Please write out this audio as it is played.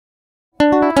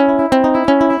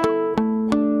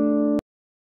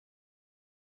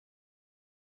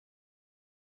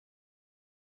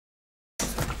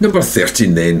Number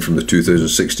 13 then from the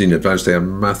 2016 Advanced Higher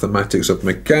Mathematics of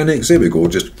Mechanics. There we go,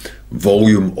 just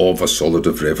volume of a solid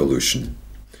of revolution.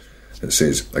 It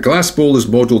says, a glass bowl is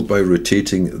modelled by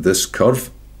rotating this curve,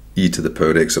 e to the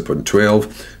power x upon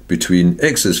 12, between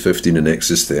x is 15 and x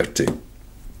is 30,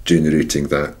 generating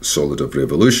that solid of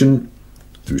revolution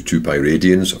through 2 pi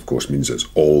radians. Of course means it's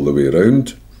all the way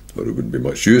around, or it wouldn't be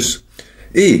much use.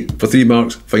 A, for 3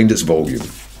 marks, find its volume.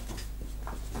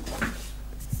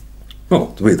 Well,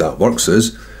 the way that works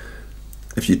is,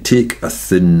 if you take a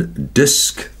thin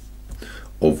disk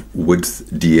of width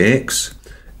dx,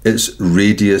 its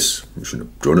radius, I shouldn't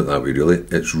have drawn it that way really,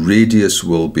 its radius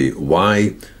will be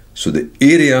y, so the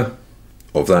area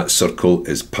of that circle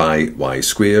is pi y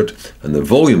squared, and the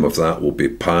volume of that will be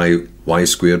pi y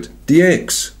squared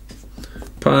dx.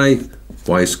 Pi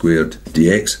y squared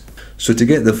dx. So to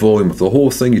get the volume of the whole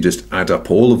thing, you just add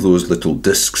up all of those little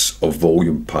disks of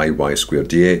volume pi y squared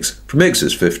dx. From x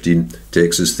is 15 to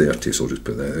x is 30, so I'll just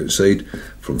put that outside.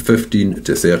 From 15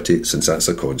 to 30, since that's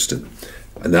a constant.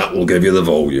 And that will give you the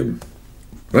volume.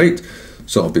 Right?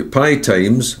 So it'll be pi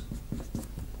times,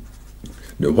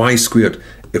 now y squared,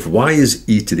 if y is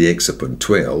e to the x upon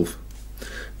 12,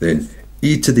 then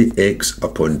e to the x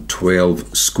upon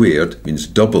 12 squared means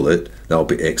double it, that'll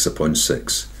be x upon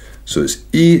 6. So it's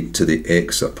e to the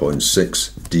x upon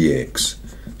 6 dx.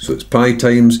 So it's pi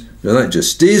times, now that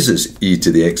just stays as e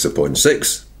to the x upon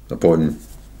 6 upon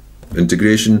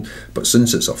integration, but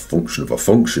since it's a function of a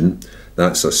function,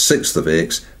 that's a sixth of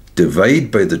x, divide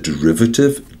by the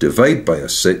derivative, divide by a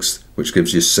sixth, which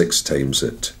gives you 6 times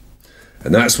it.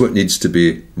 And that's what needs to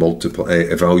be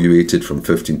evaluated from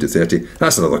 15 to 30.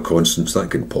 That's another constant, so that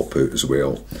can pop out as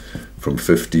well, from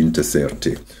 15 to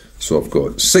 30. So I've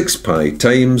got 6 pi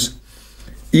times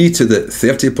e to the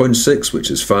 30.6, which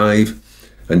is 5,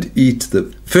 and e to the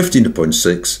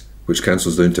 15.6, which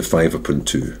cancels down to 5 upon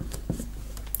 2.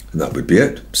 And that would be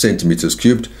it, centimetres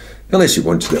cubed, unless you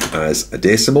wanted it as a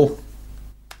decimal,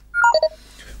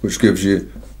 which gives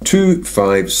you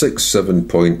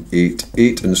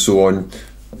 2567.88 and so on.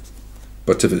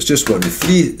 But if it's just wanting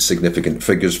 3 significant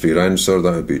figures for your answer,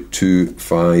 that would be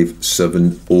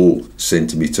 2570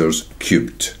 centimetres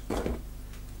cubed.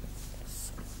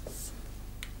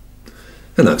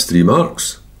 And that's 3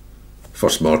 marks.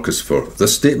 First mark is for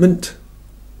this statement.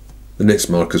 The next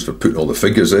mark is for putting all the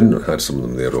figures in. I had some of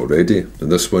them there already,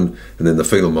 and this one. And then the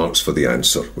final marks for the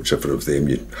answer, whichever of them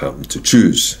you happen to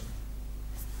choose.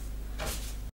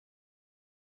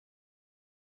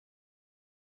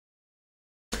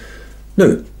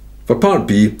 Now, for part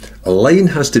B, a line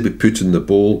has to be put in the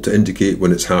bowl to indicate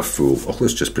when it's half full. Oh,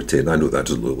 let's just pretend, I know that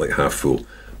doesn't look like half full,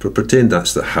 but pretend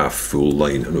that's the half full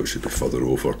line. I know it should be further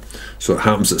over. So it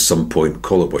happens at some point,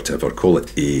 call it whatever, call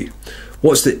it A.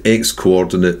 What's the x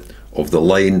coordinate of the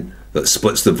line that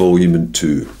splits the volume in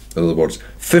 2? In other words,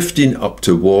 15 up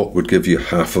to what would give you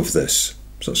half of this?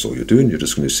 So that's all you're doing, you're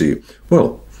just going to say,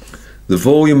 well, the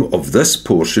volume of this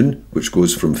portion, which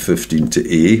goes from 15 to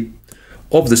A,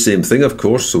 of the same thing, of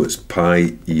course, so it's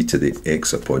pi e to the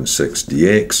x upon 6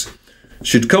 dx,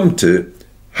 should come to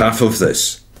half of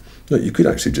this. Now, you could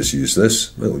actually just use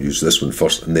this. Well, use this one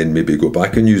first, and then maybe go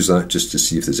back and use that just to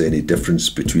see if there's any difference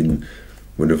between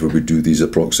whenever we do these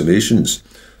approximations.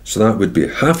 So that would be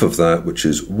half of that, which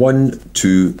is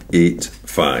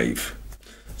 1285.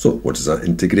 So what does that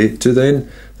integrate to then?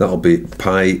 That'll be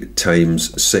pi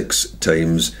times 6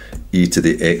 times e to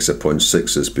the x upon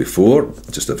 6 as before.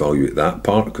 Just evaluate that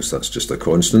part because that's just a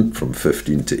constant from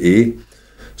 15 to a.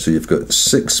 So you've got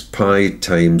 6 pi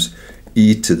times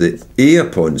e to the a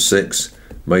upon 6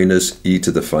 minus e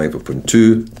to the 5 upon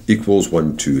 2 equals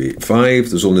 1285.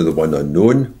 There's only the one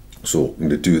unknown. So I'm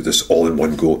going to do this all in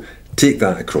one go. Take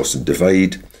that across and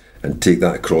divide, and take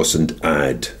that across and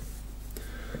add.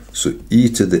 So e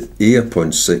to the a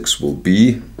upon 6 will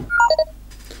be,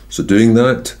 so doing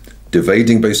that,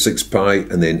 dividing by 6 pi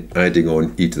and then adding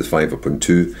on e to the 5 upon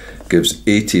 2 gives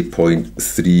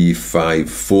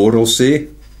 80.354, I'll say.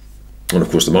 And of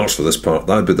course the marks for this part,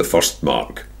 that would be the first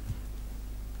mark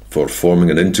for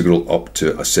forming an integral up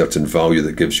to a certain value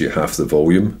that gives you half the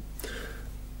volume.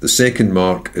 The second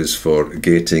mark is for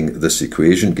getting this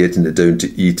equation, getting it down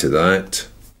to e to that.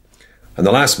 And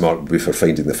the last mark would be for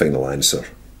finding the final answer.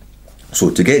 So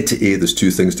to get to a, there's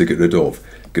 2 things to get rid of.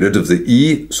 Get rid of the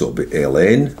e, so it'll be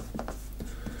ln.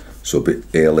 So it'll be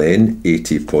ln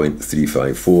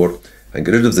 80.354. And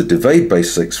get rid of the divide by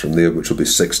 6 from there, which will be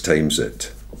 6 times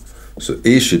it. So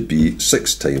a should be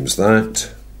 6 times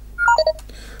that,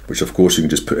 which of course you can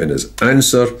just put in as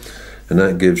answer. And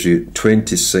that gives you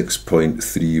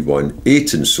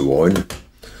 26.318 and so on.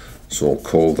 So I'll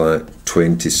call that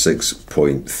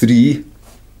 26.3.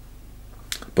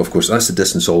 Of course, that's the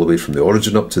distance all the way from the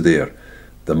origin up to there.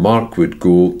 The mark would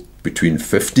go between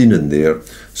 15 and there,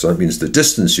 so that means the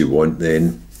distance you want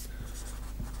then,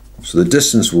 so the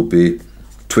distance will be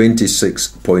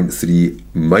 26.3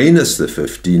 minus the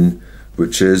 15,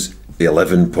 which is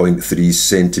 11.3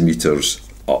 centimetres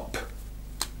up.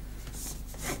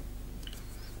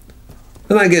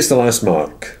 And that gets the last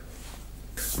mark.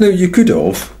 Now you could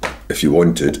have, if you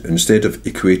wanted, instead of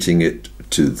equating it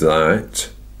to that,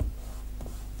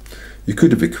 you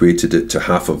could have equated it to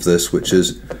half of this, which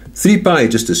is 3 pi,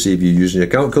 just to save you using your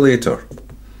calculator.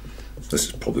 This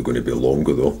is probably going to be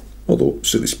longer though, although,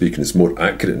 strictly speaking, it's more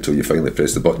accurate until you finally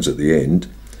press the buttons at the end.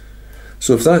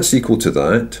 So if that's equal to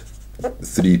that,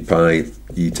 3 pi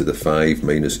e to the 5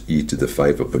 minus e to the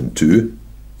 5 upon 2,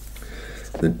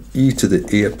 then e to the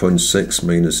a upon 6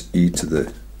 minus e to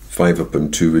the 5 upon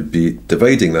 2 would be,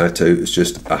 dividing that out, it's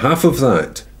just a half of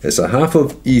that. It's a half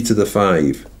of e to the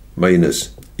 5 minus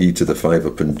e to the 5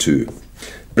 upon 2.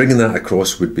 Bringing that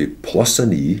across would be plus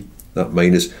an e, that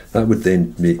minus, that would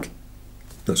then make,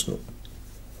 that's an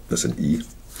e.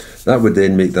 That would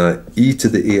then make that e to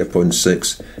the a upon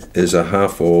 6 is a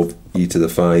half of e to the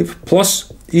 5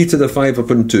 plus e to the 5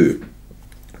 upon 2.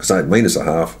 Because that minus a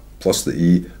half plus the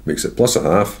e makes it plus a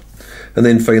half. And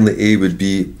then finally a would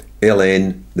be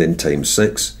ln, then times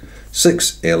 6.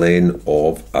 6 ln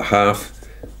of a half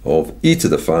of e to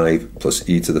the 5 plus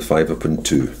e to the 5 upon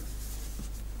 2.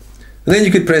 And then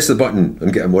you could press the button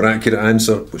and get a more accurate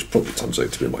answer, which probably turns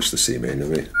out to be much the same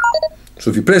anyway. So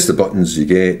if you press the buttons, you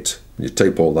get, you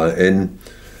type all that in,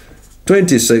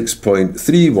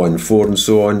 26.314 and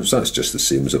so on. So that's just the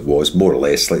same as it was, more or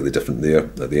less, slightly different there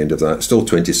at the end of that. Still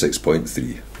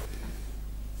 26.3.